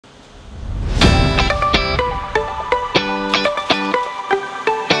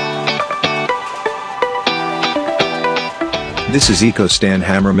This is ECOSTAN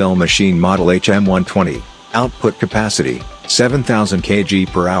Hammer Mill Machine Model HM120. Output capacity, 7,000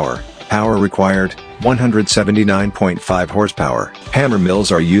 kg per hour. Power required, 179.5 horsepower. Hammer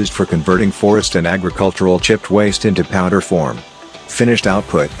mills are used for converting forest and agricultural chipped waste into powder form. Finished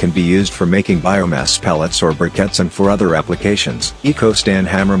output can be used for making biomass pellets or briquettes and for other applications. ECOSTAN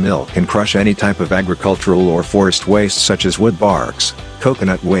Hammer Mill can crush any type of agricultural or forest waste such as wood barks,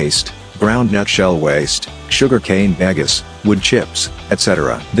 coconut waste, groundnut shell waste, sugarcane bagasse, wood chips,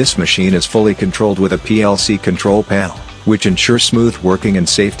 etc. This machine is fully controlled with a PLC Control panel, which ensures smooth working and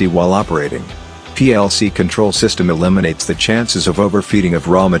safety while operating. PLC Control system eliminates the chances of overfeeding of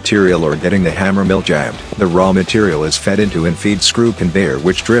raw material or getting the hammer mill jammed. The raw material is fed into in-feed screw conveyor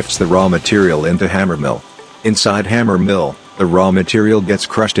which drifts the raw material into hammer mill. Inside hammer mill, the raw material gets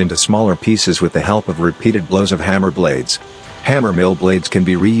crushed into smaller pieces with the help of repeated blows of hammer blades. Hammer mill blades can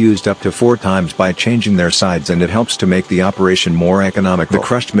be reused up to 4 times by changing their sides, and it helps to make the operation more economical. The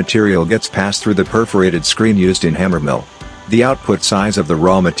crushed material gets passed through the perforated screen used in hammer mill. The output size of the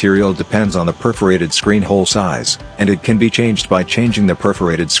raw material depends on the perforated screen hole size, and it can be changed by changing the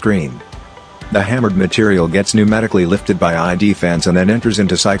perforated screen. The hammered material gets pneumatically lifted by ID fans and then enters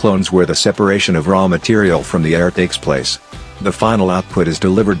into cyclones where the separation of raw material from the air takes place. The final output is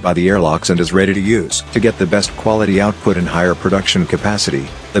delivered by the airlocks and is ready to use. To get the best quality output and higher production capacity,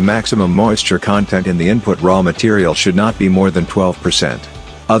 the maximum moisture content in the input raw material should not be more than 12%.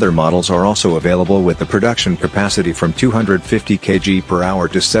 Other models are also available with the production capacity from 250 kg per hour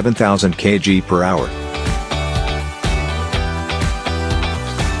to 7,000 kg per hour.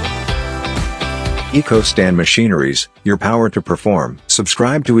 ECOSTAN Machineries, your power to perform.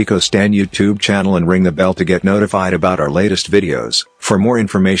 Subscribe to ECOSTAN YouTube channel and ring the bell to get notified about our latest videos. For more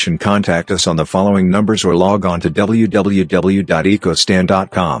information, contact us on the following numbers or log on to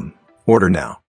www.ecostan.com. Order now.